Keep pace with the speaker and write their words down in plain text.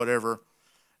whatever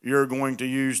you're going to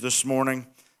use this morning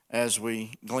as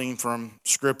we glean from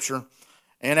Scripture.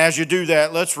 And as you do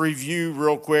that, let's review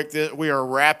real quick that we are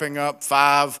wrapping up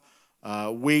 5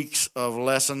 weeks of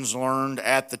lessons learned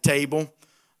at the table.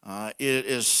 It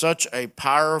is such a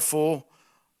powerful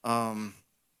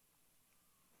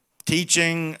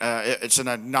teaching. It's an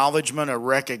acknowledgement, a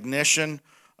recognition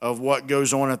of what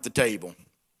goes on at the table.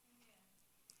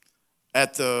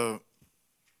 At the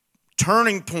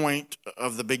turning point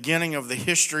of the beginning of the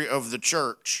history of the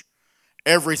church,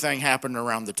 everything happened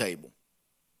around the table.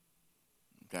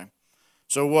 Okay,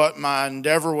 so what my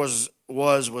endeavor was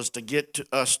to get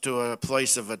us to a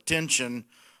place of attention,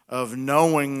 of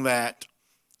knowing that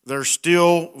there's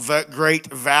still great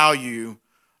value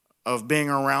of being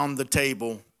around the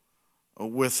table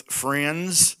with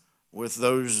friends, with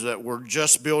those that we're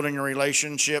just building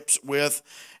relationships with,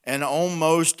 and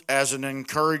almost as an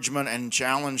encouragement and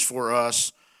challenge for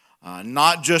us,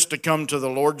 not just to come to the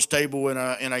Lord's table in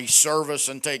a service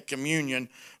and take communion,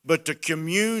 but to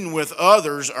commune with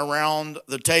others around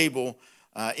the table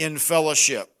in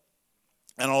fellowship.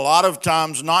 And a lot of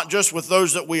times, not just with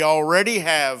those that we already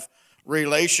have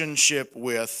relationship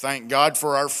with. Thank God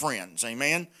for our friends.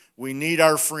 Amen. We need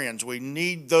our friends. We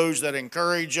need those that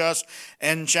encourage us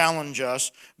and challenge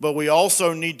us. But we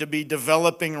also need to be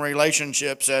developing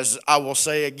relationships, as I will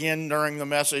say again during the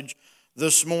message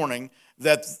this morning,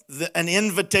 that an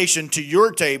invitation to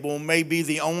your table may be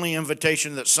the only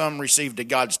invitation that some receive to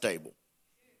God's table.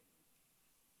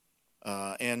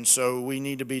 And so we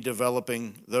need to be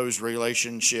developing those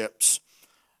relationships.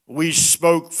 We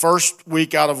spoke first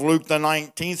week out of Luke the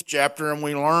 19th chapter, and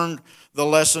we learned the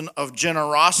lesson of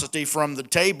generosity from the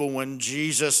table when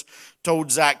Jesus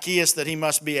told Zacchaeus that he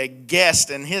must be a guest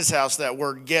in his house. That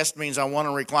word guest means I want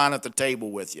to recline at the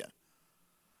table with you.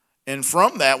 And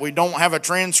from that, we don't have a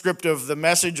transcript of the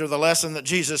message or the lesson that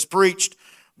Jesus preached,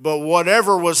 but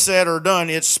whatever was said or done,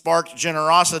 it sparked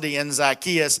generosity in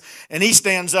Zacchaeus. And he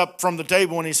stands up from the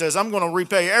table and he says, I'm going to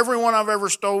repay everyone I've ever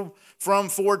stole from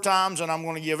 4 times, and I'm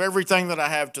going to give everything that I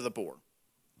have to the poor.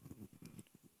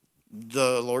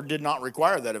 The Lord did not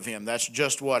require that of him. That's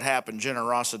just what happened.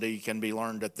 Generosity can be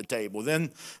learned at the table.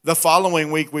 Then the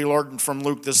following week, we learned from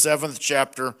Luke the 7th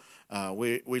chapter,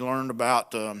 we learned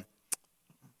about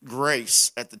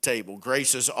grace at the table.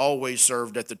 Grace is always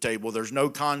served at the table. There's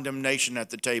no condemnation at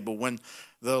the table. When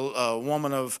the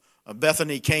woman of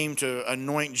Bethany came to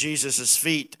anoint Jesus'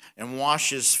 feet and wash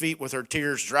his feet with her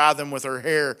tears, dry them with her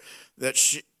hair, that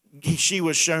she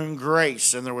was shown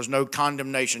grace and there was no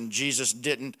condemnation. Jesus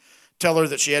didn't tell her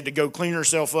that she had to go clean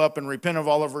herself up and repent of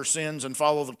all of her sins and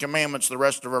follow the commandments the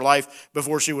rest of her life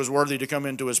before she was worthy to come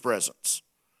into his presence.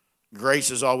 Grace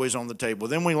is always on the table.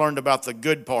 Then we learned about the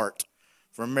good part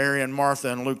from Mary and Martha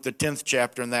in Luke the 10th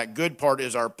chapter, and that good part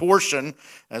is our portion,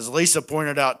 as Lisa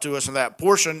pointed out to us, and that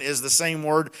portion is the same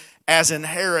word as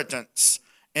inheritance.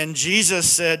 And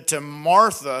Jesus said to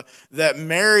Martha that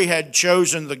Mary had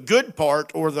chosen the good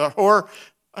part, or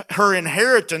her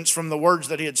inheritance, from the words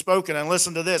that he had spoken. And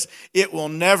listen to this, it will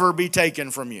never be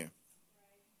taken from you.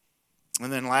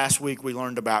 And then last week we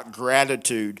learned about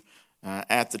gratitude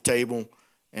at the table.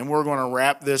 And we're going to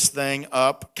wrap this thing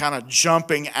up, kind of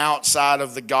jumping outside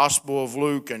of the Gospel of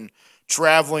Luke and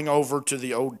traveling over to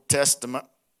the Old Testament.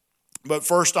 But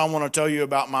first I want to tell you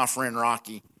about my friend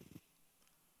Rocky.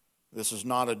 This is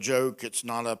not a joke. It's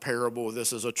not a parable.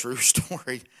 This is a true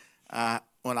story.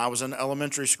 When I was in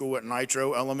elementary school at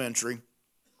Nitro Elementary,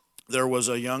 there was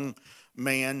a young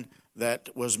man that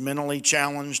was mentally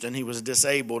challenged and he was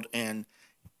disabled. And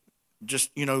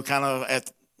just, kind of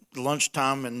at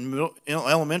lunchtime in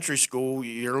elementary school,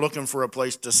 you're looking for a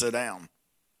place to sit down,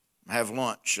 have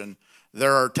lunch. And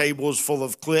there are tables full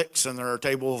of cliques and there are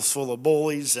tables full of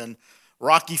bullies. And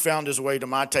Rocky found his way to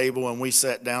my table, and we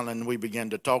sat down and we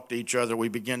began to talk to each other. We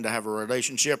began to have a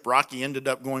relationship. Rocky ended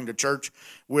up going to church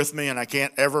with me, and I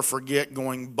can't ever forget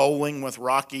going bowling with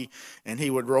Rocky, and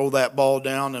he would roll that ball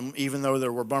down, and even though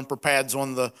there were bumper pads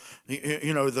on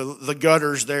the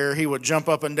gutters there, he would jump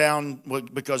up and down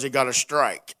because he got a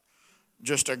strike.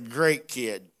 Just a great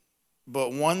kid.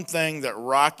 But one thing that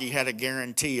Rocky had a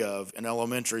guarantee of in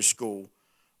elementary school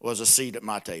was a seat at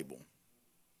my table.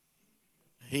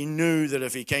 He knew that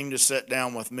if he came to sit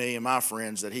down with me and my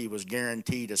friends, that he was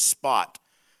guaranteed a spot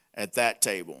at that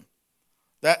table.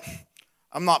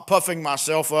 I'm not puffing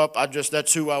myself up.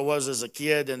 That's who I was as a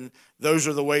kid, and those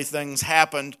are the way things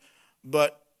happened.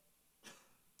 But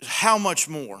how much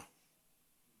more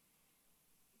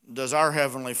does our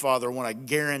Heavenly Father want to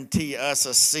guarantee us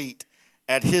a seat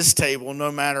at His table,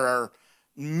 no matter our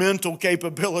mental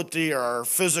capability or our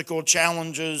physical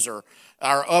challenges or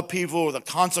our upheaval or the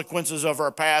consequences of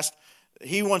our past.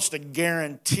 He wants to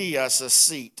guarantee us a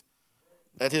seat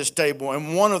at his table.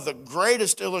 And one of the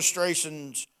greatest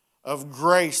illustrations of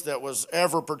grace that was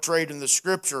ever portrayed in the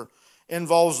Scripture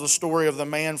involves the story of the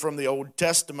man from the Old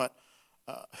Testament.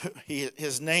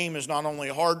 His name is not only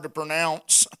hard to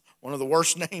pronounce, one of the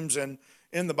worst names in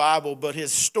the Bible, but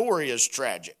his story is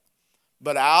tragic.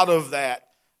 But out of that,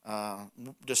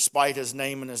 despite his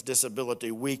name and his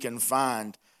disability, we can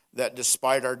find that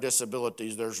despite our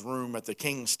disabilities, there's room at the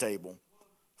king's table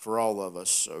for all of us.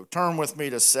 So turn with me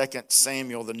to 2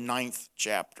 Samuel, the 9th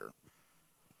chapter.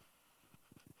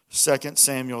 2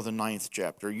 Samuel, the 9th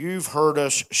chapter. You've heard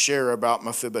us share about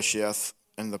Mephibosheth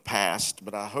in the past,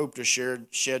 but I hope to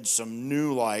shed some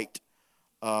new light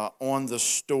on the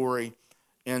story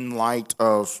in light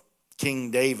of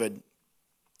King David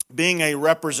being a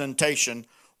representation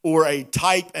or a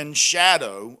type and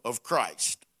shadow of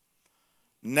Christ.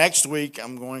 Next week,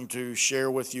 I'm going to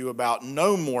share with you about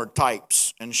no more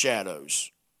types and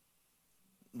shadows.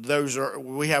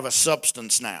 We have a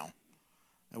substance now.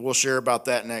 And we'll share about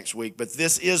that next week. But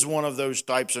this is one of those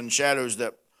types and shadows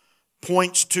that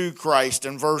points to Christ.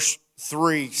 And verse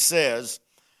 3 says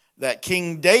that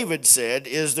King David said,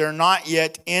 "Is there not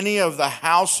yet any of the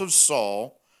house of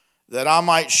Saul that I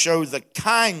might show the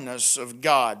kindness of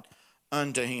God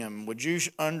unto him?" Would you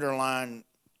underline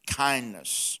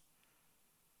kindness?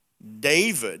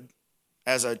 David,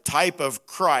 as a type of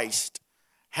Christ,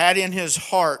 had in his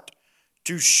heart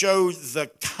to show the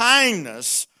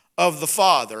kindness of the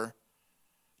Father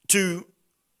to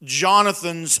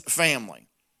Jonathan's family.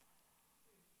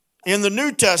 In the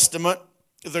New Testament,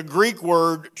 the Greek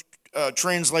word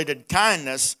translated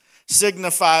kindness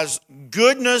signifies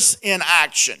goodness in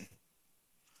action.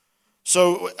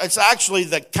 So it's actually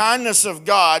the kindness of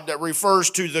God that refers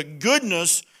to the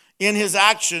goodness in his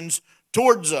actions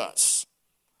towards us.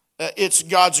 It's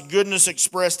God's goodness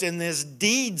expressed in his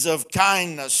deeds of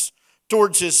kindness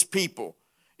towards his people.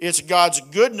 It's God's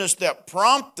goodness that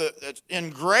prompted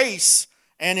in grace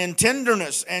and in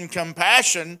tenderness and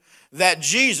compassion that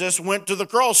Jesus went to the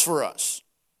cross for us.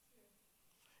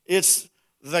 It's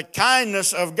the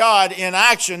kindness of God in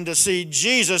action to see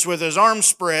Jesus with his arms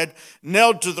spread,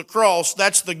 nailed to the cross.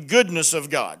 That's the goodness of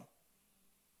God.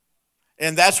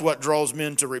 And that's what draws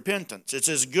men to repentance. It's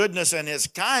his goodness and his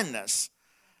kindness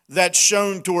that's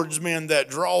shown towards men that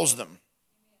draws them.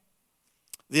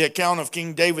 The account of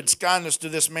King David's kindness to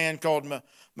this man called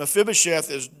Mephibosheth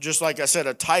is, just like I said,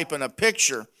 a type and a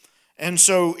picture. And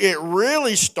so it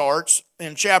really starts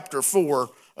in chapter 4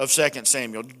 of 2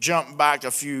 Samuel. Jump back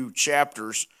a few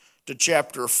chapters to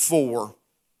chapter 4,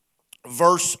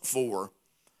 verse 4.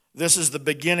 This is the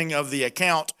beginning of the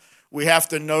account. We have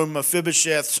to know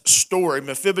Mephibosheth's story.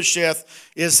 Mephibosheth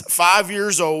is 5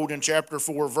 years old in chapter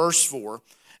 4, verse 4.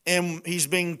 And he's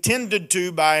being tended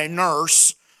to by a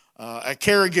nurse, a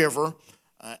caregiver,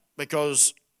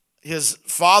 because his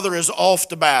father is off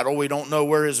to battle. We don't know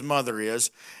where his mother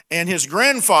is. And his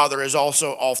grandfather is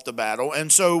also off to battle.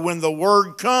 And so when the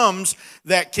word comes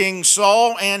that King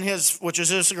Saul and which is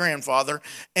his grandfather,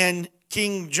 and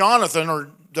King Jonathan, or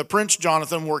the Prince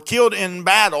Jonathan, were killed in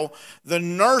battle, the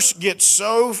nurse gets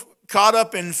so caught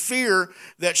up in fear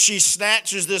that she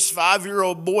snatches this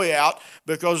 5-year-old boy out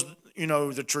because,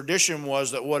 the tradition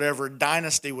was that whatever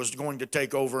dynasty was going to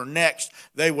take over next,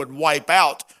 they would wipe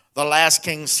out the last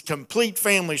king's complete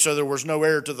family so there was no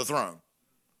heir to the throne.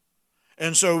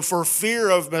 And so for fear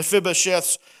of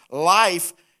Mephibosheth's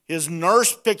life, his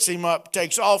nurse picks him up,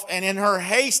 takes off, and in her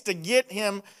haste to get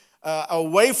him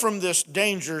away from this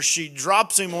danger, she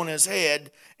drops him on his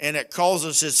head, and it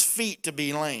causes his feet to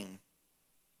be lame.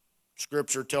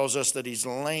 Scripture tells us that he's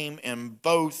lame in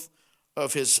both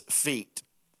of his feet.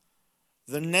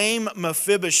 The name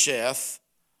Mephibosheth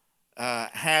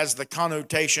has the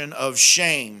connotation of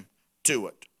shame to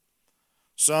it.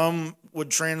 Some would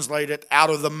translate it out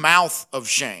of the mouth of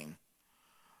shame.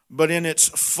 But in its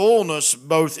fullness,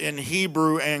 both in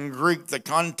Hebrew and Greek, the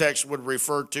context would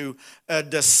refer to a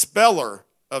dispeller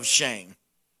of shame.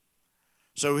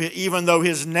 So even though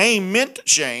his name meant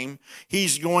shame,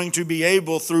 he's going to be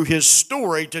able, through his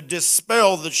story, to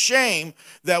dispel the shame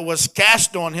that was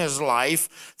cast on his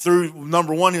life through,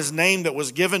 number one, his name that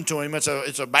was given to him. It's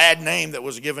a bad name that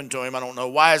was given to him. I don't know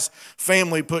why his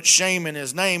family put shame in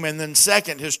his name. And then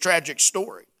second, his tragic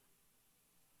story.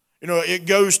 It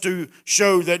goes to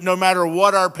show that no matter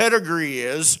what our pedigree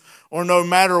is, or no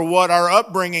matter what our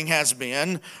upbringing has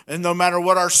been, and no matter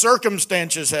what our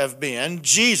circumstances have been,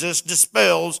 Jesus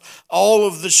dispels all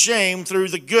of the shame through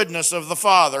the goodness of the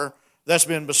Father that's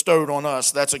been bestowed on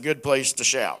us, that's a good place to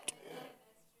shout.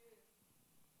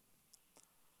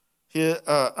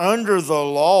 Under the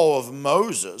law of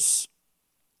Moses,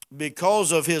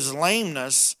 because of his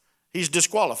lameness, he's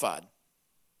disqualified.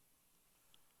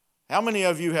 How many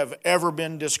of you have ever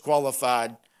been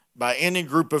disqualified by any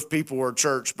group of people or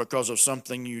church because of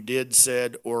something you did,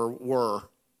 said, or were?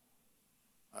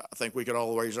 I think we could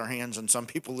all raise our hands, and some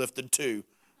people lifted too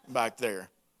back there.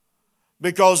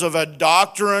 Because of a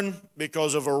doctrine,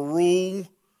 because of a rule,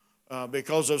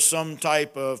 because of some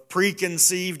type of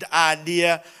preconceived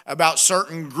idea about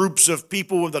certain groups of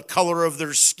people with the color of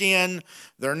their skin,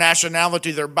 their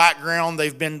nationality, their background,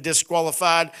 they've been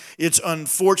disqualified. It's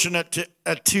unfortunate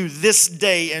to this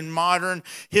day in modern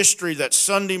history that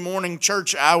Sunday morning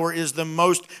church hour is the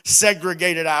most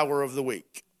segregated hour of the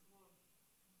week.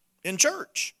 In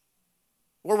church,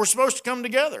 where we're supposed to come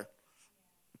together,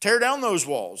 tear down those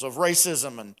walls of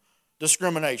racism and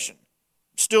discrimination.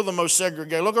 Still the most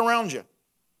segregated. Look around you.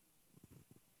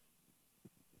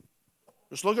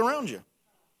 Just look around you.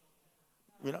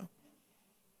 You know,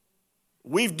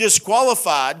 we've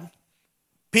disqualified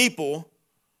people.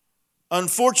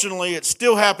 Unfortunately, it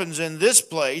still happens in this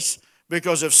place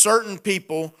because of certain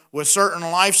people with certain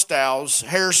lifestyles,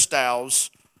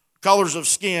 hairstyles, colors of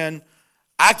skin.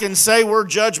 I can say we're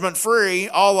judgment free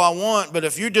all I want, but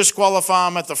if you disqualify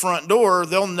them at the front door,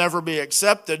 they'll never be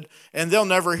accepted, and they'll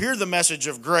never hear the message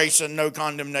of grace and no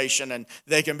condemnation, and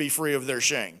they can be free of their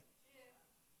shame.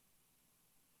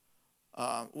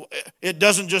 It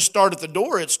doesn't just start at the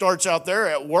door. It starts out there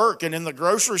at work and in the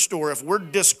grocery store. If we're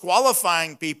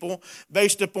disqualifying people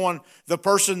based upon the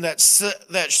person that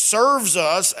serves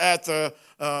us at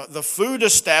the food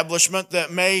establishment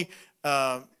that may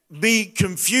be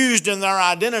confused in their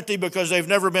identity because they've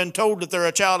never been told that they're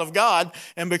a child of God,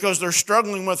 and because they're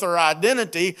struggling with their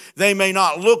identity, they may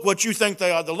not look what you think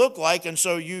they ought to look like, and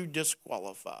so you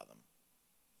disqualify them.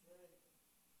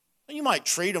 You might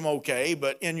treat them okay,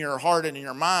 but in your heart and in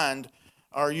your mind,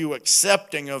 are you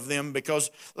accepting of them? Because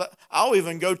I'll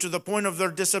even go to the point of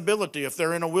their disability. If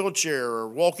they're in a wheelchair or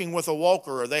walking with a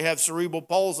walker, or they have cerebral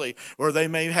palsy, or they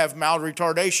may have mild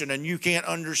retardation, and you can't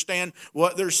understand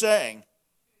what they're saying.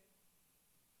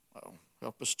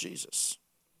 Help us, Jesus.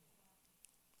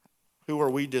 Who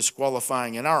are we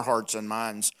disqualifying in our hearts and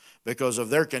minds because of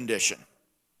their condition?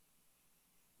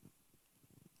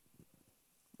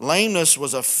 Lameness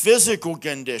was a physical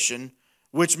condition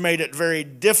which made it very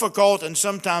difficult and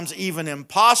sometimes even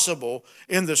impossible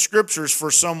in the scriptures for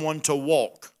someone to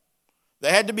walk. They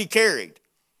had to be carried.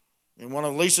 And one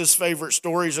of Lisa's favorite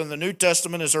stories in the New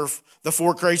Testament is the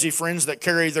four crazy friends that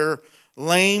carry their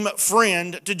lame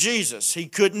friend to Jesus. He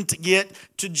couldn't get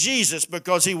to Jesus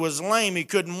because he was lame. He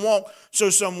couldn't walk, so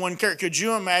someone carried. Could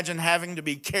you imagine having to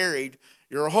be carried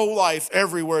your whole life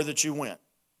everywhere that you went?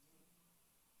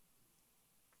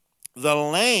 The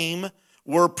lame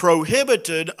were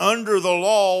prohibited under the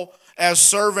law as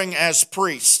serving as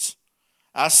priests.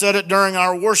 I said it during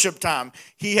our worship time.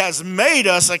 He has made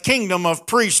us a kingdom of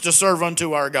priests to serve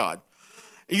unto our God.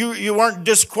 You weren't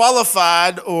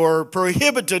disqualified or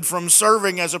prohibited from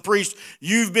serving as a priest.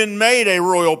 You've been made a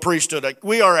royal priesthood.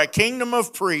 We are a kingdom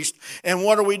of priests. And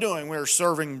what are we doing? We're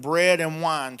serving bread and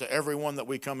wine to everyone that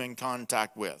we come in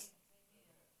contact with.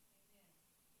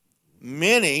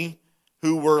 Many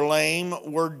who were lame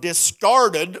were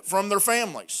discarded from their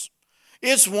families.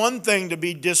 It's one thing to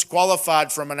be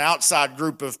disqualified from an outside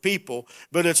group of people,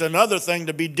 but it's another thing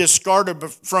to be discarded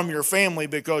from your family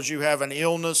because you have an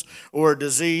illness or a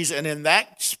disease. And in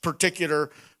that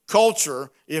particular culture,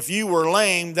 if you were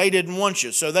lame, they didn't want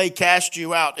you. So they cast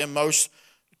you out in most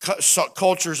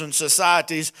cultures and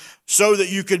societies so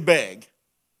that you could beg.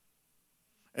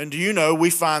 And do you know, we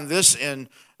find this in,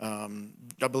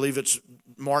 I believe it's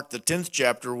Mark the 10th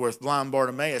chapter with blind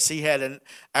Bartimaeus. He had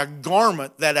a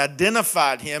garment that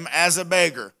identified him as a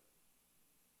beggar.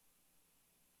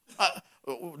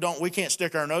 We can't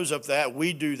stick our nose up that.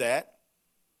 We do that.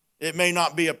 It may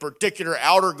not be a particular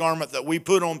outer garment that we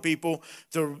put on people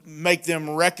to make them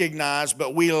recognize,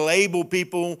 but we label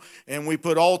people and we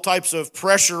put all types of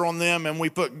pressure on them, and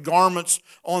we put garments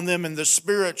on them in the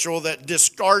spiritual that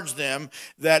discards them,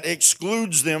 that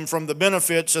excludes them from the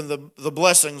benefits and the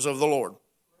blessings of the Lord.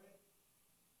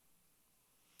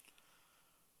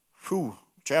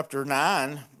 Chapter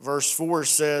 9, verse 4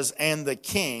 says, and the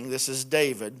king, this is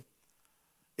David,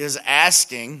 is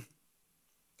asking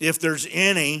if there's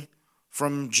any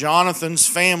from Jonathan's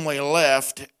family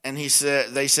left, and they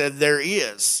said there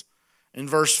is. In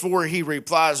verse 4, he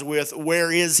replies with,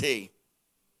 where is he?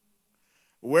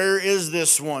 Where is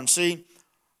this one? See,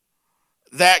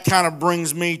 that kind of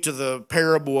brings me to the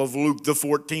parable of Luke, the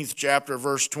 14th chapter,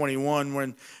 verse 21,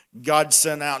 when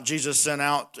Jesus sent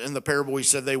out in the parable, he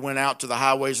said they went out to the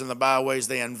highways and the byways.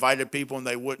 They invited people and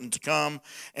they wouldn't come.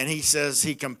 And he says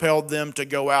he compelled them to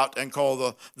go out and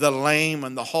call the lame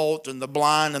and the halt and the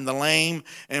blind and the lame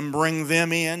and bring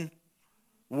them in.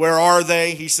 Where are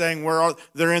they? He's saying,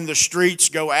 they're in the streets,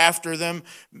 go after them.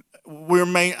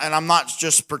 And I'm not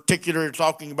just particularly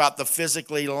talking about the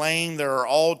physically lame. There are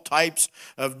all types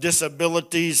of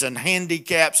disabilities and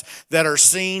handicaps that are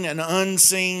seen and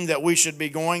unseen, that we should be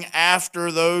going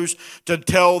after those to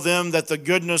tell them that the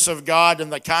goodness of God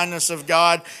and the kindness of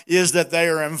God is that they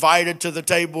are invited to the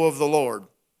table of the Lord,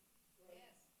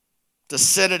 to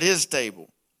sit at His table.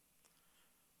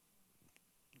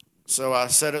 So I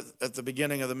said it at the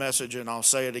beginning of the message, and I'll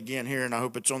say it again here, and I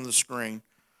hope it's on the screen.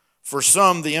 For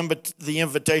some, the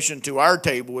invitation to our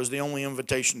table is the only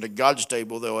invitation to God's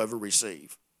table they'll ever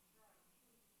receive.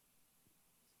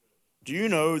 Do you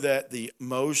know that the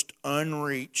most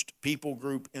unreached people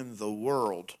group in the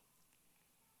world,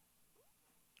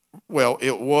 well,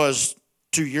 it was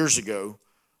 2 years ago,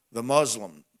 the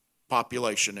Muslim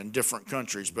population in different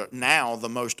countries, but now the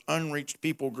most unreached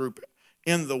people group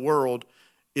in the world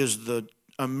is the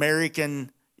American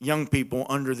young people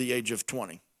under the age of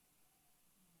 20.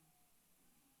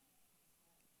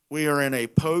 We are in a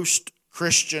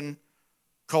post-Christian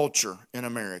culture in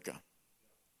America.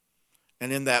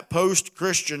 And in that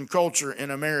post-Christian culture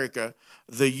in America,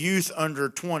 the youth under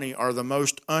 20 are the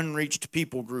most unreached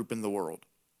people group in the world.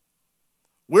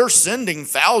 We're sending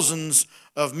thousands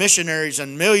of missionaries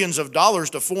and millions of dollars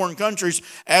to foreign countries,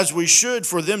 as we should,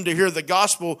 for them to hear the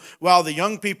gospel, while the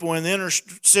young people in the inner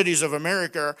cities of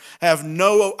America have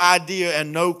no idea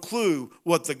and no clue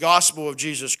what the gospel of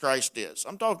Jesus Christ is.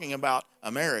 I'm talking about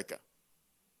America.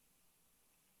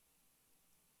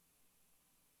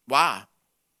 Why?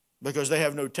 Because they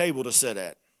have no table to sit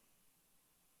at.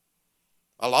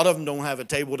 A lot of them don't have a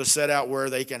table to sit at where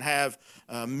they can have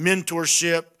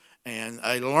mentorship and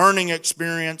a learning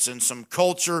experience and some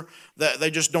culture. That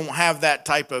they just don't have that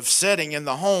type of setting in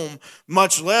the home,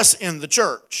 much less in the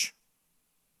church.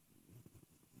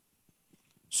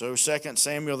 So 2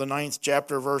 Samuel, the 9th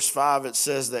chapter, verse 5, it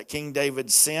says that King David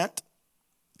sent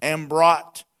and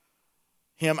brought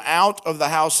him out of the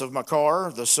house of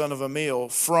Machir, the son of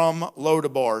Ammiel, from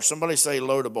Lodabar. Somebody say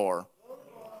Lodabar.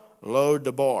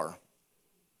 Lodabar.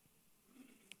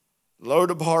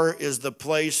 Lodabar is the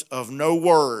place of no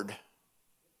word.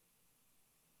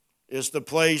 It's the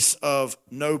place of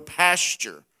no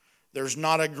pasture. There's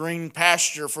not a green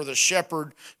pasture for the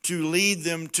shepherd to lead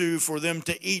them to, for them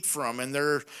to eat from. And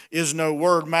there is no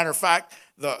word. Matter of fact,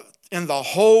 in the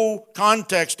whole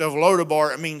context of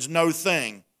Lodabar, it means no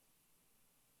thing.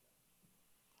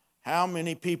 How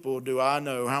many people do I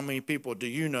know, how many people do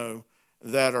you know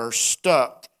that are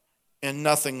stuck in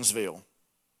Nothingsville?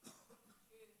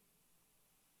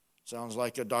 Sounds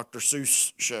like a Dr.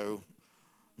 Seuss show.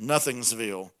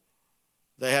 Nothingsville.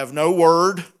 They have no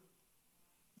word.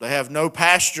 They have no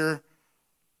pasture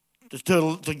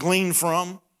to glean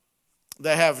from.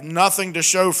 They have nothing to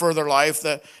show for their life.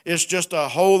 That it's just a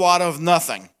whole lot of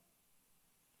nothing.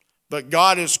 But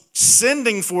God is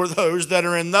sending for those that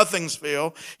are in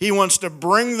Nothingsville. He wants to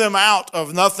bring them out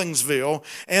of Nothingsville.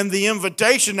 And the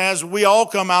invitation, as we all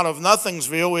come out of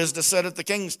Nothingsville, is to sit at the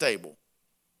King's table.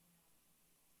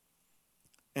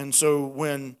 And so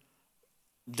when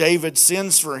David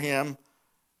sends for him,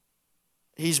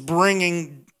 he's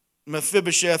bringing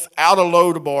Mephibosheth out of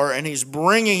Lodabar, and he's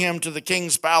bringing him to the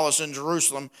king's palace in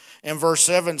Jerusalem. And verse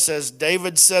 7 says,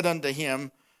 David said unto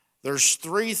him, there's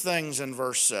 3 things in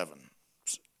verse 7.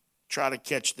 Try to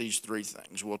catch these 3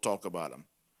 things. We'll talk about them.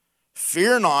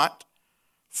 Fear not,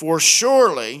 for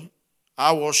surely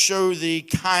I will show thee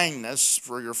kindness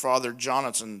for your father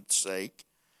Jonathan's sake.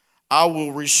 I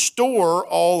will restore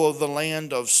all of the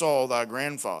land of Saul thy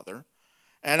grandfather,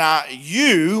 and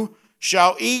you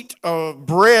shall eat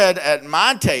bread at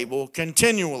my table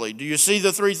continually. Do you see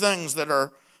the 3 things that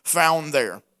are found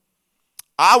there?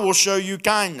 I will show you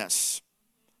kindness,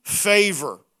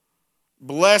 favor,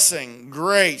 blessing,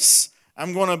 grace.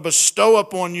 I'm going to bestow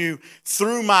upon you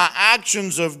through my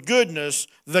actions of goodness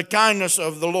the kindness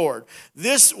of the Lord.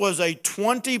 This was a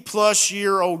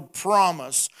 20-plus-year-old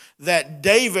promise that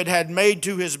David had made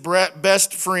to his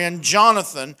best friend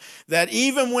Jonathan, that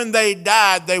even when they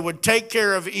died, they would take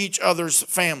care of each other's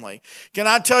family. Can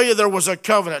I tell you, there was a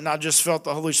covenant, and I just felt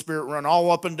the Holy Spirit run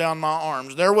all up and down my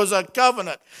arms. There was a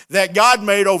covenant that God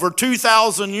made over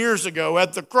 2,000 years ago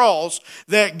at the cross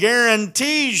that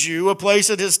guarantees you a place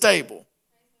at His table.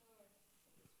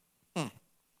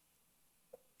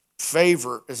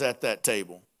 Favor is at that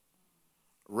table.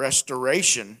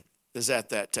 Restoration is at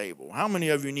that table. How many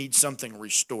of you need something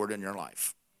restored in your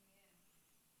life?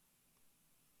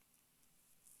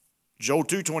 Joel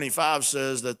 2:25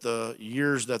 says that the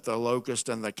years that the locust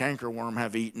and the cankerworm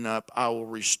have eaten up, I will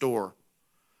restore.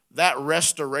 That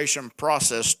restoration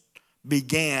process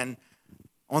began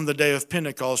on the day of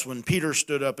Pentecost when Peter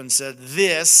stood up and said,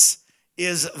 this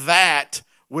is that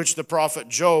which the prophet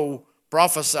Joel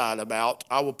prophesied about.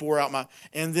 I will pour out my...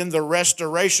 And then the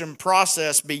restoration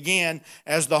process began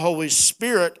as the Holy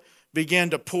Spirit began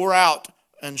to pour out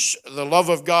and the love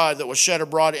of God that was shed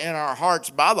abroad in our hearts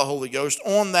by the Holy Ghost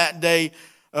on that day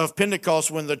of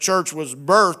Pentecost when the church was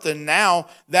birthed. And now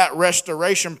that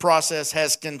restoration process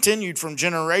has continued from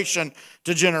generation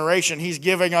to generation. He's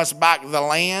giving us back the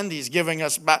land. He's giving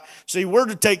us back... See, we're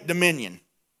to take dominion.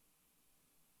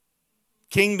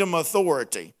 Kingdom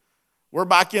authority. We're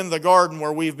back in the garden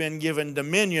where we've been given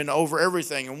dominion over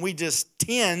everything. And we just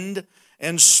tend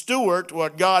and steward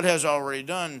what God has already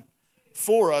done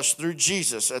for us through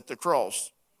Jesus at the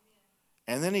cross.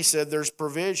 And then he said there's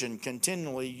provision.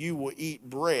 Continually you will eat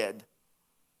bread,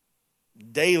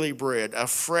 daily bread, a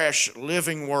fresh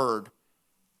living word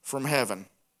from heaven.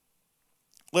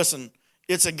 Listen,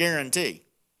 it's a guarantee.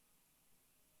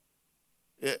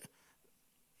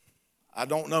 I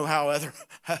don't know how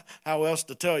else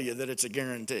to tell you that it's a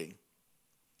guarantee.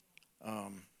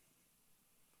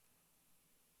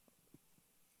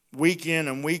 Week in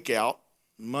and week out,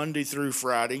 Monday through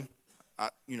Friday,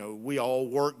 we all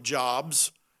work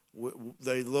jobs.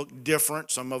 They look different.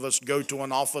 Some of us go to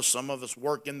an office. Some of us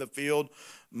work in the field.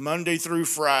 Monday through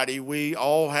Friday, we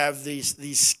all have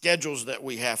these schedules that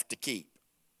we have to keep.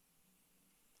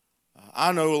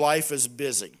 I know life is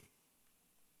busy.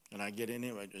 And I get in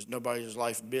it. There's nobody's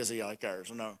life busy like ours.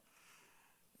 No.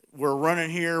 We're running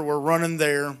here. We're running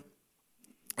there.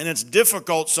 And it's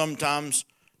difficult sometimes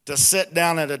to sit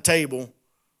down at a table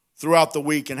throughout the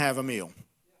week and have a meal.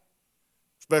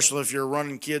 Especially if you're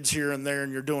running kids here and there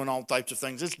and you're doing all types of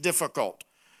things. It's difficult.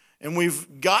 And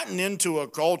we've gotten into a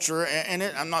culture, and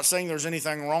I'm not saying there's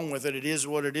anything wrong with it. It is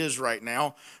what it is right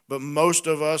now. But most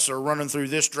of us are running through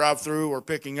this drive-through or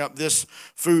picking up this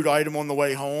food item on the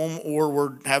way home, or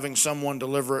we're having someone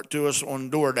deliver it to us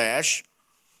on DoorDash,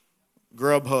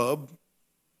 Grubhub.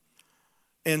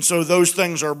 And so those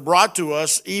things are brought to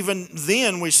us. Even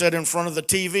then, we sit in front of the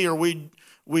TV or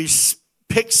we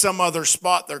pick some other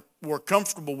spot that we're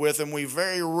comfortable with, and we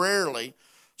very rarely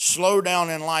slow down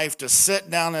in life to sit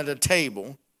down at a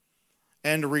table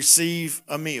and to receive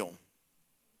a meal.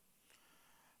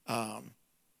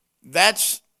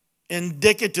 That's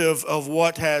indicative of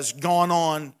what has gone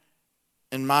on,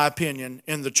 in my opinion,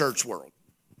 in the church world.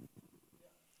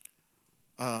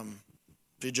 If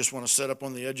you just want to sit up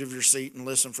on the edge of your seat and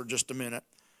listen for just a minute.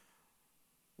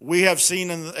 We have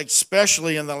seen,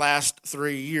 especially in the last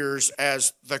 3 years,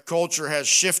 as the culture has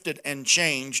shifted and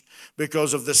changed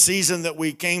because of the season that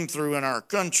we came through in our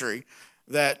country,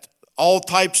 that all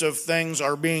types of things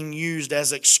are being used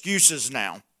as excuses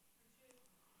now.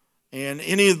 And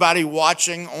anybody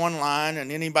watching online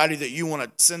and anybody that you want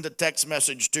to send a text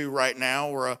message to right now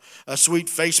or a sweet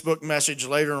Facebook message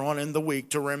later on in the week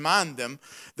to remind them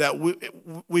that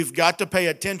we've got to pay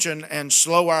attention and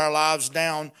slow our lives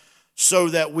down so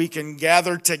that we can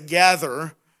gather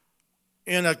together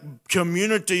in a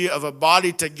community of a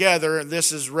body together, and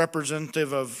this is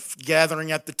representative of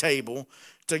gathering at the table,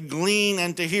 to glean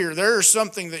and to hear. There's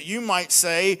something that you might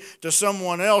say to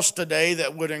someone else today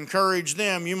that would encourage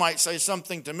them. You might say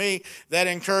something to me that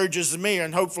encourages me,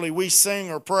 and hopefully we sing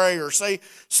or pray or say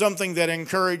something that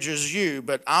encourages you.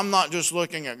 But I'm not just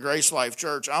looking at Grace Life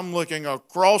Church. I'm looking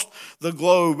across the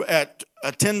globe at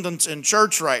attendance in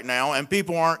church right now, and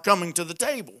people aren't coming to the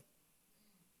table.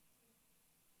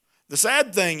 The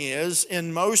sad thing is,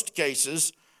 in most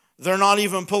cases, they're not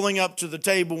even pulling up to the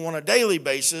table on a daily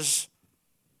basis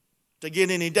to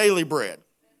get any daily bread.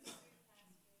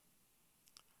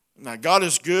 Now, God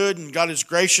is good, and God is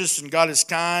gracious, and God is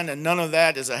kind, and none of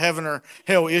that is a heaven or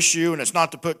hell issue, and it's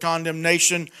not to put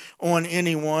condemnation on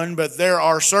anyone, but there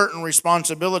are certain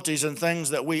responsibilities and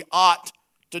things that we ought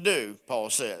to do,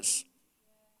 Paul says.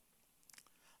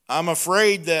 I'm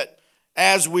afraid that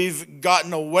as we've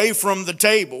gotten away from the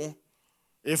table,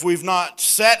 if we've not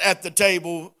sat at the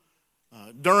table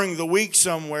during the week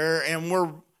somewhere and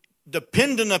we're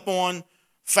dependent upon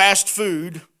fast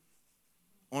food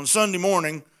on Sunday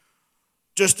morning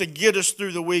just to get us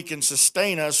through the week and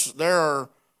sustain us, there are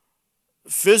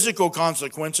physical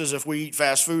consequences if we eat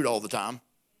fast food all the time.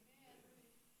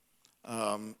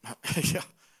 Yeah.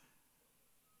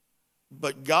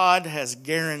 But God has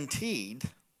guaranteed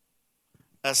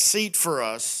a seat for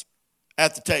us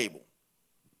at the table.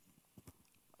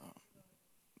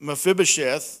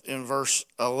 Mephibosheth, in verse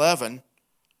 11,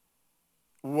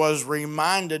 was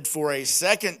reminded for a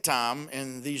second time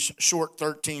in these short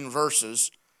 13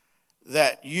 verses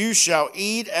that you shall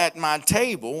eat at my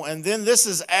table. And then this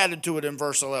is added to it in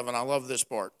verse 11. I love this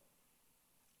part.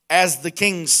 As the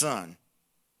king's son.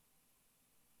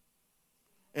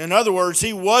 In other words,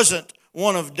 he wasn't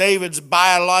one of David's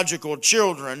biological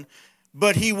children,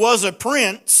 but he was a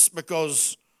prince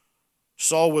because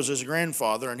Saul was his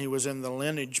grandfather and he was in the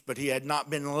lineage, but he had not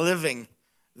been living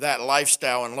that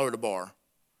lifestyle in Lodabar.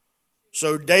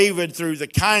 So David, through the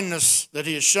kindness that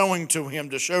he is showing to him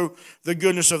to show the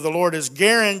goodness of the Lord, is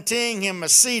guaranteeing him a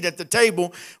seat at the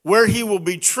table where he will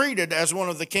be treated as one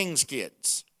of the king's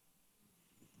kids.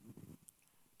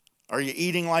 Are you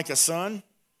eating like a son?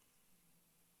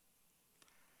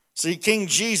 See, King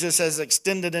Jesus has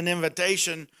extended an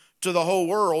invitation to the whole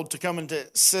world to come and to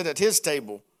sit at his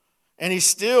table. And he's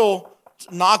still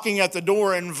knocking at the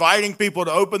door, inviting people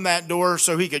to open that door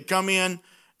so he could come in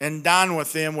and dine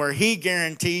with them, where he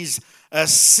guarantees a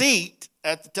seat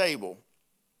at the table.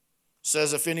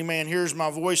 Says, if any man hears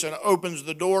my voice and opens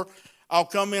the door, I'll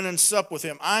come in and sup with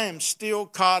him. I am still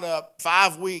caught up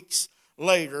 5 weeks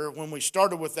later, when we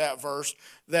started with that verse,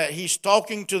 that he's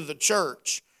talking to the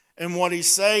church. And what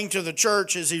he's saying to the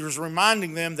church is he was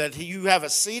reminding them that you have a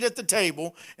seat at the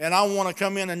table, and I want to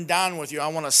come in and dine with you. I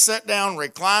want to sit down,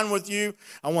 recline with you.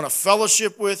 I want to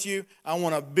fellowship with you. I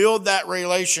want to build that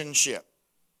relationship.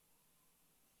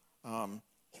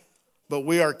 But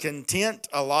we are content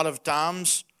a lot of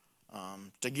times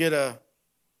to get a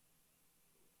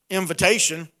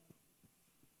invitation,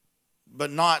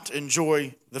 but not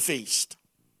enjoy the feast.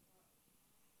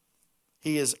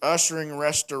 He is ushering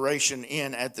restoration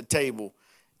in at the table.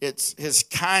 His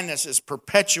kindness is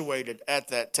perpetuated at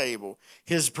that table.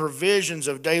 His provisions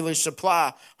of daily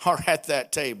supply are at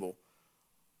that table.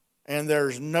 And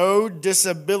there's no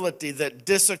disability that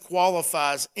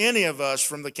disqualifies any of us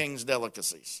from the king's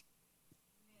delicacies.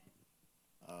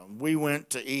 We went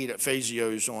to eat at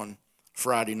Fazio's on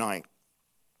Friday night.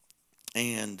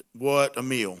 And what a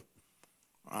meal.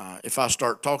 If I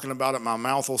start talking about it, my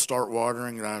mouth will start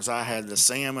watering. As I had the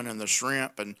salmon and the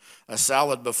shrimp and a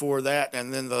salad before that,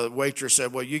 and then the waitress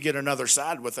said, well, you get another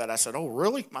side with that. I said, oh,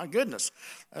 really? My goodness.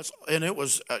 And it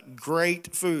was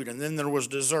great food. And then there was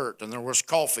dessert, and there was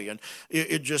coffee. And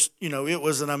it just, it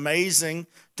was an amazing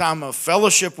time of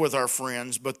fellowship with our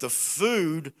friends, but the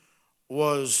food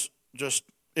was just,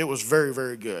 it was very,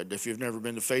 very good. If you've never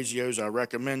been to Fazio's, I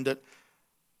recommend it.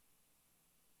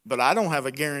 But I don't have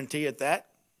a guarantee at that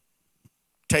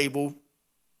table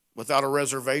without a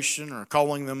reservation or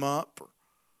calling them up. Or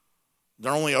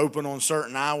they're only open on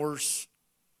certain hours.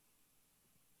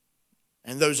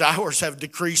 And those hours have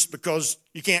decreased because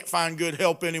you can't find good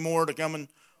help anymore to come and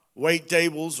wait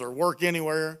tables or work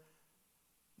anywhere.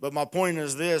 But my point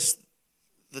is this,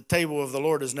 the table of the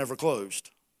Lord is never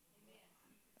closed.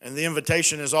 And the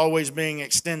invitation is always being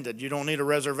extended. You don't need a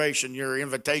reservation. Your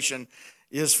invitation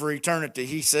is for eternity.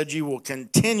 He said you will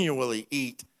continually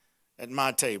eat at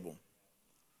my table.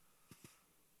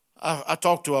 I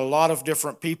talked to a lot of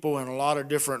different people in a lot of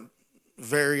different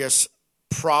various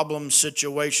problem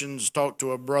situations. Talked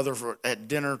to a brother at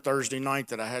dinner Thursday night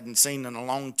that I hadn't seen in a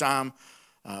long time,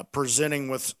 presenting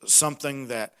with something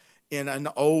that in an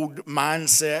old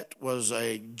mindset was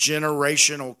a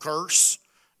generational curse.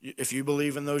 If you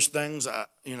believe in those things,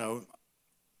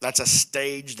 that's a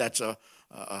stage, that's a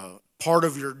part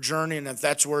of your journey, and if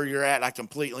that's where you're at, I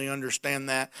completely understand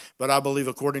that. But I believe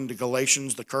according to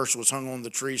Galatians, the curse was hung on the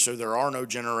tree, so there are no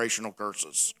generational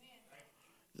curses.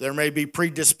 There may be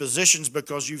predispositions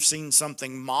because you've seen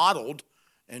something modeled,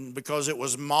 and because it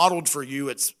was modeled for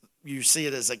you, you see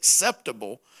it as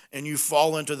acceptable, and you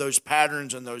fall into those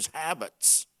patterns and those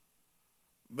habits.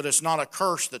 But it's not a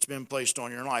curse that's been placed on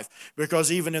your life,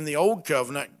 because even in the old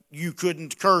covenant, you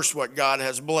couldn't curse what God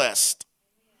has blessed.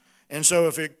 And so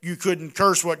if you couldn't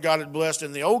curse what God had blessed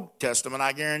in the Old Testament,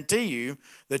 I guarantee you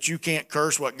that you can't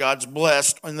curse what God's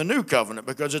blessed in the New Covenant,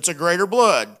 because it's a greater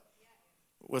blood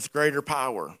with greater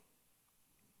power.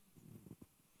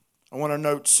 I want to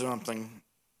note something.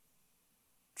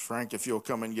 Frank, if you'll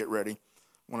come and get ready.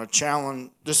 I want to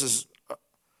challenge, this is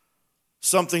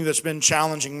something that's been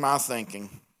challenging my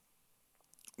thinking.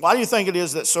 Why do you think it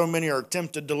is that so many are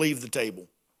tempted to leave the table?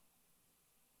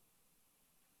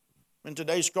 In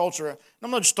today's culture, and I'm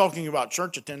not just talking about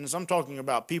church attendance, I'm talking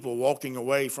about people walking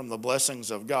away from the blessings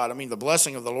of God. I mean, the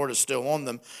blessing of the Lord is still on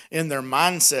them. In their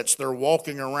mindsets, they're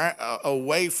walking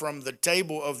away from the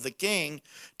table of the King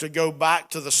to go back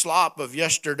to the slop of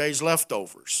yesterday's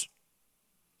leftovers.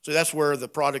 So that's where the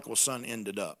prodigal son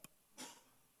ended up.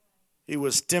 He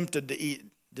was tempted to eat,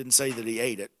 didn't say that he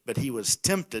ate it, but he was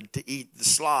tempted to eat the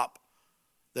slop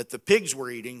that the pigs were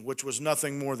eating, which was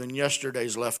nothing more than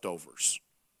yesterday's leftovers.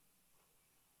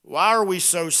 Why are we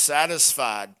so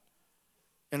satisfied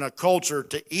in a culture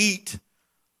to eat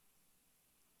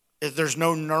if there's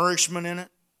no nourishment in it?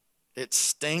 It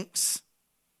stinks.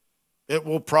 It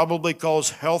will probably cause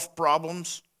health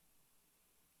problems.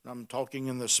 I'm talking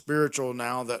in the spiritual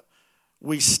now, that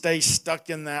we stay stuck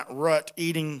in that rut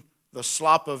eating the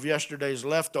slop of yesterday's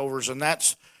leftovers, and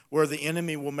that's where the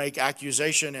enemy will make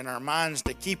accusation in our minds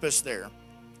to keep us there.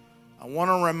 I want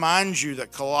to remind you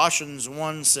that Colossians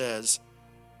 1 says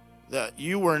that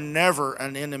you were never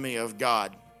an enemy of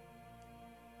God.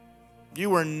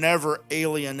 You were never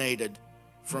alienated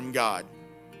from God,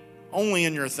 only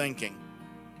in your thinking.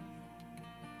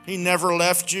 He never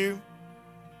left you.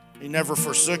 He never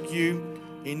forsook you.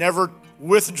 He never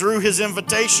withdrew his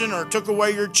invitation or took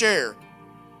away your chair.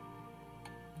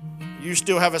 You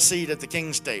still have a seat at the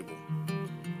king's table.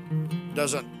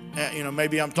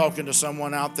 Maybe I'm talking to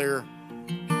someone out there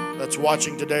that's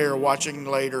watching today or watching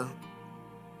later.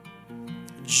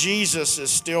 Jesus is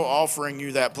still offering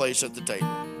you that place at the table.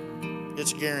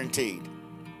 It's guaranteed.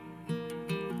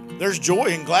 There's joy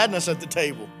and gladness at the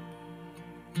table.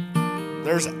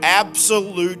 There's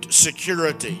absolute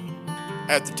security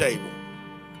at the table.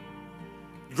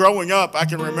 Growing up, I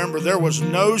can remember there was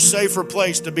no safer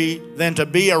place than to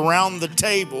be around the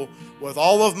table with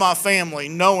all of my family,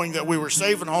 knowing that we were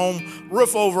safe at home,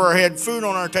 roof over our head, food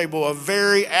on our table, a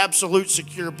very absolute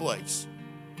secure place.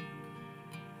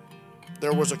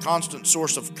 There was a constant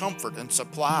source of comfort and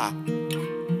supply.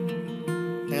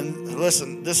 And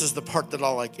listen, this is the part that I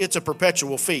like. It's a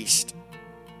perpetual feast.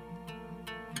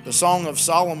 The Song of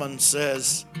Solomon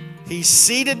says, he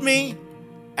seated me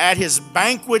at his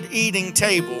banquet eating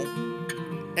table,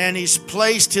 and he's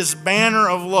placed his banner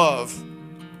of love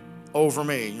over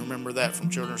me. You remember that from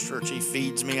Children's Church? He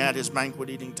feeds me at his banquet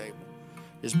eating table.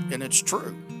 And it's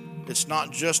true. It's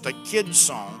not just a kid's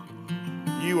song.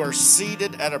 You are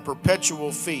seated at a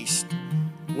perpetual feast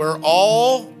where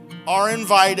all are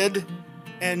invited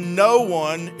and no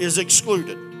one is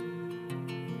excluded.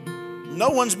 No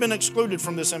one's been excluded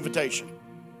from this invitation.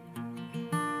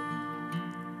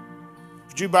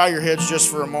 Would you bow your heads just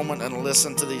for a moment and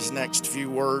listen to these next few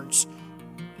words?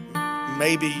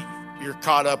 Maybe you're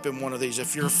caught up in one of these.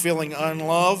 If you're feeling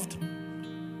unloved,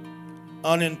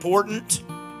 unimportant,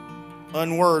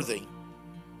 unworthy.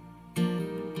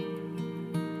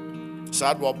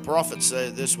 Sidewalk prophets say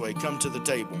it this way: come to the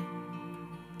table.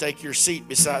 Take your seat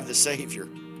beside the Savior.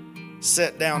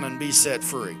 Sit down and be set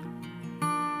free.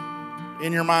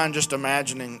 In your mind, just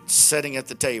imagining sitting at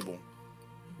the table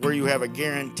where you have a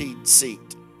guaranteed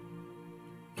seat.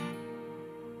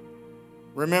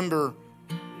 Remember,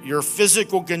 your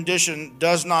physical condition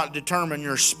does not determine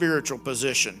your spiritual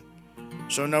position.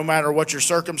 So no matter what your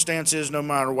circumstance is, no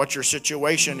matter what your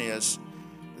situation is,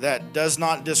 that does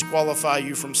not disqualify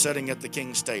you from sitting at the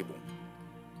king's table.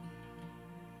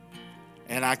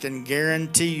 And I can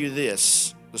guarantee you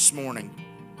this morning: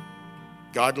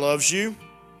 God loves you.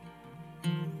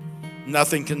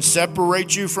 Nothing can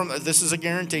separate you from, this is a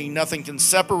guarantee, nothing can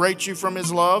separate you from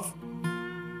his love.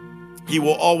 He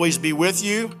will always be with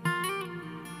you.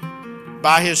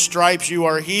 By his stripes you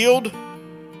are healed.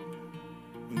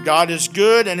 God is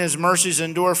good and his mercies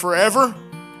endure forever.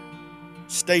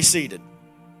 Stay seated.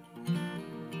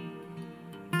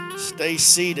 Stay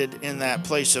seated in that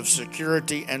place of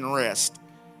security and rest.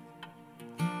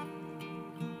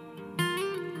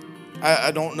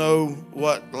 I don't know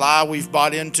what lie we've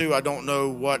bought into. I don't know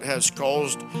what has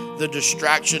caused the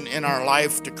distraction in our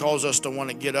life to cause us to want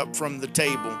to get up from the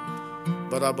table.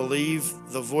 But I believe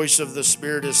the voice of the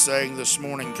Spirit is saying this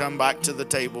morning, come back to the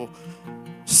table,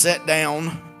 sit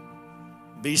down,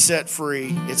 be set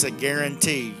free. It's a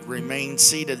guarantee. Remain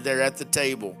seated there at the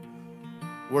table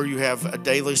where you have a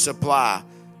daily supply,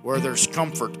 where there's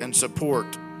comfort and support,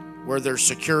 where there's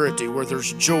security, where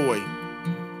there's joy.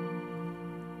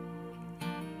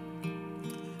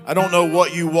 I don't know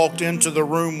what you walked into the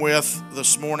room with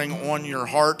this morning on your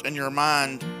heart and your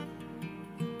mind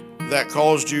that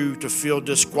caused you to feel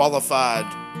disqualified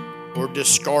or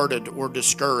discarded or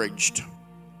discouraged.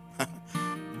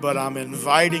 But I'm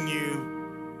inviting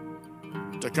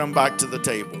you to come back to the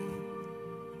table.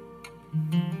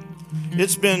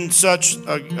 It's been such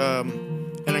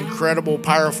an incredible,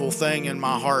 powerful thing in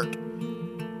my heart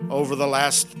over the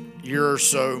last year or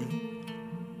so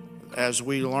as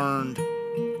we learned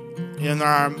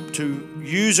to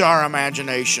use our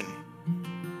imagination.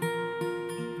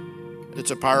 It's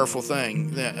a powerful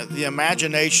thing. The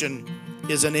imagination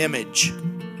is an image.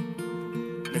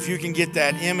 And if you can get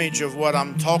that image of what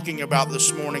I'm talking about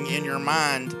this morning in your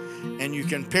mind, and you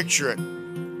can picture it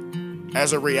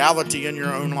as a reality in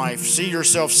your own life, see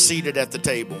yourself seated at the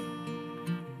table.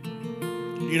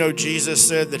 You know, Jesus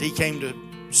said that he came to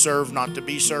serve, not to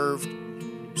be served.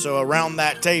 So around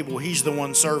that table, he's the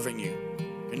one serving you.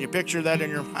 Can you picture that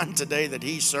in your mind today, that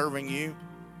he's serving you?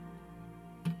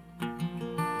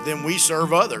 Then we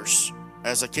serve others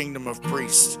as a kingdom of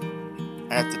priests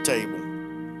at the table.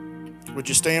 Would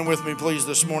you stand with me, please,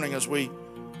 this morning as we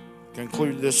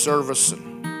conclude this service?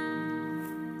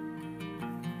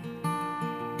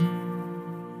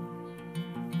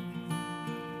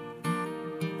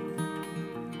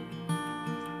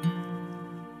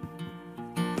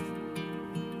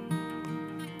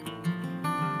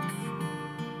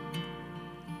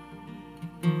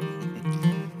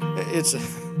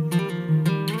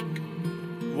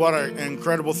 What an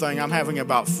incredible thing. I'm having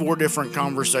about 4 different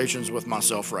conversations with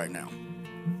myself right now.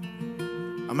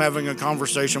 I'm having a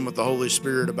conversation with the Holy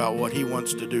Spirit about what he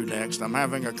wants to do next. I'm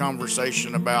having a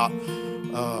conversation about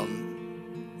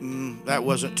that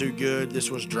wasn't too good.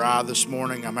 This was dry this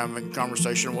morning. I'm having a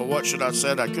conversation, well, what should I have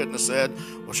said I couldn't have said?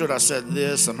 Well, should I have said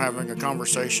this? I'm having a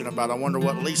conversation about, I wonder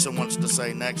what Lisa wants to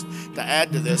say next to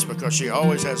add to this, because she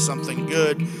always has something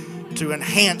good to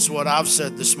enhance what I've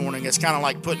said this morning. It's kind of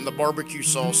like putting the barbecue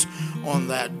sauce on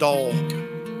that dull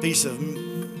piece of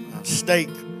steak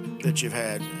that you've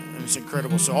had. And it's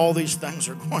incredible. So all these things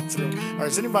are going through. Or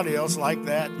is anybody else like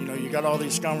that? You know, you got all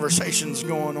these conversations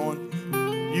going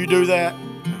on. You do that?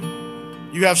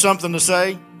 You have something to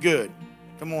say? Good.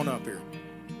 Come on up here.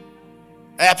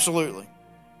 Absolutely.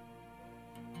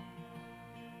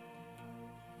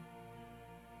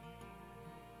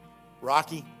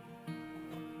 Rocky?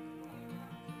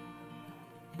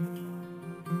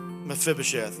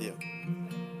 Mephibosheth, yeah.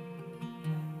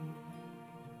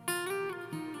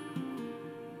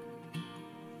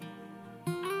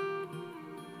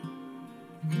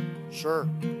 Sure.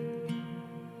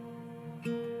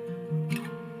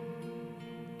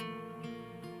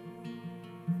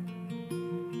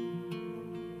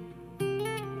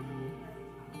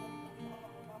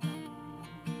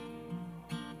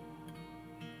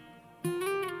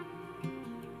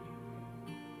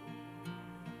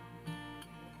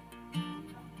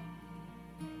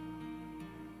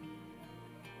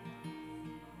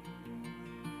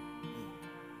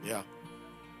 Yeah.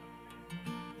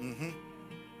 Mm-hmm.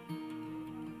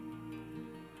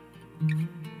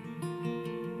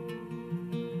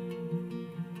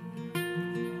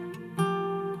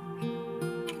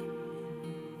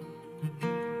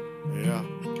 Yeah.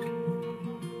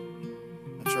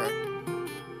 That's right.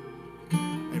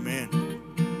 Amen.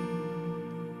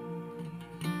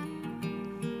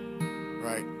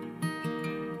 Right.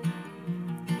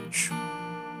 Whew.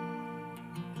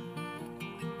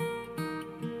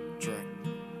 That's right.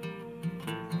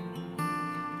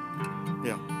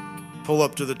 Yeah. Pull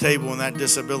up to the table and that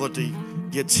disability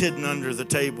gets hidden under the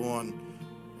table, and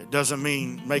it doesn't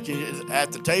mean making it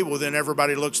at the table then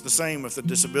everybody looks the same if the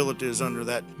disability is under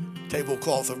that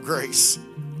tablecloth of grace.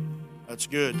 That's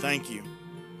good. Thank you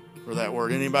for that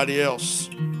word. Anybody else?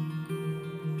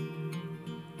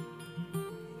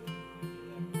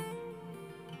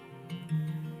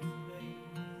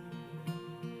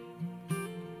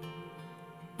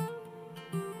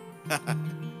 Yeah.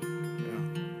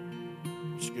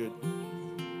 It's good.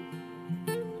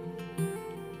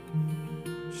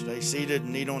 Stay seated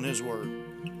and eat on his word.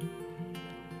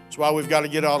 That's why we've got to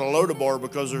get out of Lodabar,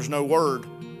 because there's no word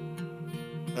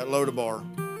at Lodabar.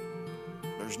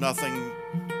 There's nothing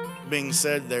being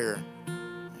said there.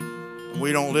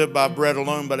 We don't live by bread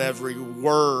alone, but every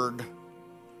word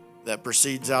that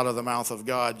proceeds out of the mouth of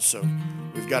God. So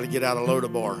we've got to get out of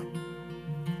Lodabar.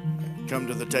 Come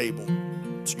to the table.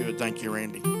 It's good. Thank you,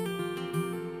 Randy.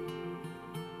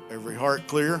 Every heart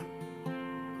clear?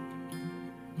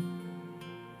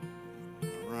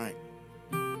 All right.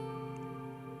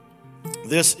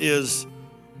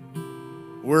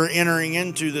 We're entering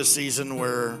into this season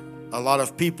where a lot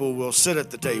of people will sit at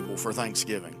the table for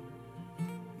Thanksgiving.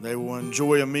 They will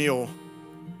enjoy a meal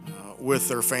with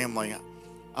their family,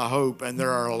 I hope. And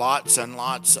there are lots and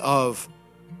lots of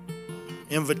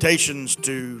invitations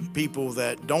to people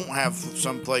that don't have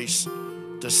some place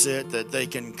to sit, that they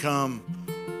can come.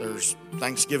 There's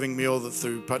Thanksgiving meal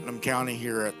through Putnam County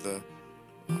here at the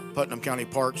Putnam County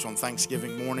Parks on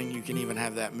Thanksgiving morning. You can even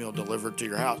have that meal delivered to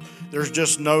your house. There's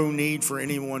just no need for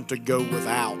anyone to go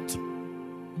without.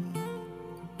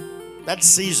 That's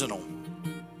seasonal.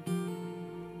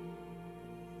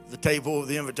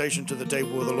 the invitation to the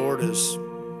table of the Lord is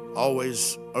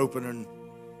always open and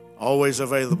always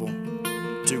available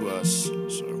to us.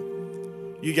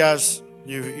 So you guys,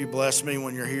 you bless me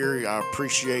when you're here. I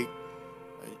appreciate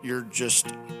your just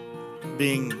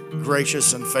being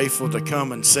gracious and faithful to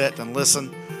come and sit and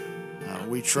listen.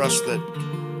 We trust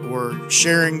that we're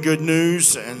sharing good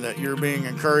news and that you're being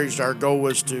encouraged. Our goal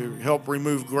is to help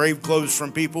remove grave clothes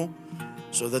from people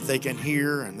so that they can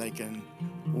hear and they can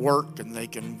work and they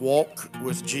can walk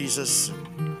with Jesus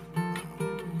and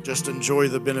just enjoy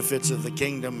the benefits of the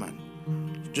kingdom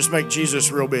and just make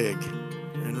Jesus real big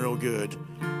and real good.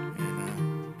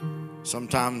 And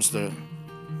sometimes the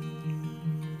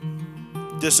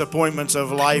disappointments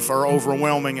of life are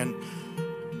overwhelming, and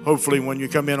hopefully when you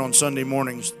come in on Sunday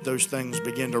mornings, those things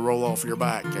begin to roll off your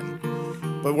back.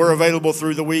 But we're available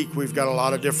through the week. We've got a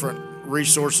lot of different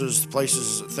resources,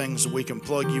 places, things that we can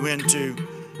plug you into.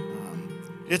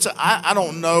 I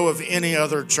don't know of any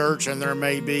other church, and there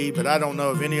may be, but I don't know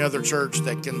of any other church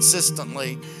that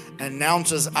consistently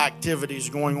announces activities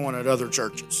going on at other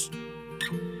churches.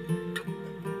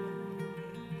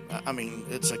 I mean,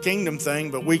 it's a kingdom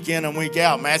thing, but week in and week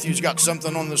out, Matthew's got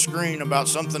something on the screen about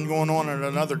something going on at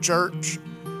another church.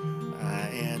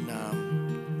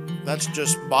 That's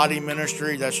just body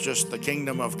ministry. That's just the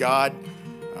kingdom of God.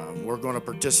 We're going to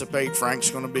participate.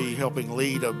 Frank's going to be helping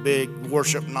lead a big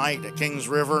worship night at Kings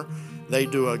River. They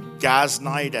do a guys'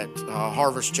 night at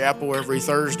Harvest Chapel every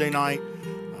Thursday night.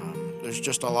 There's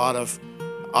just a lot of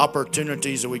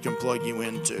opportunities that we can plug you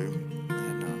into.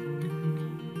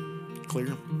 And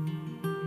clear.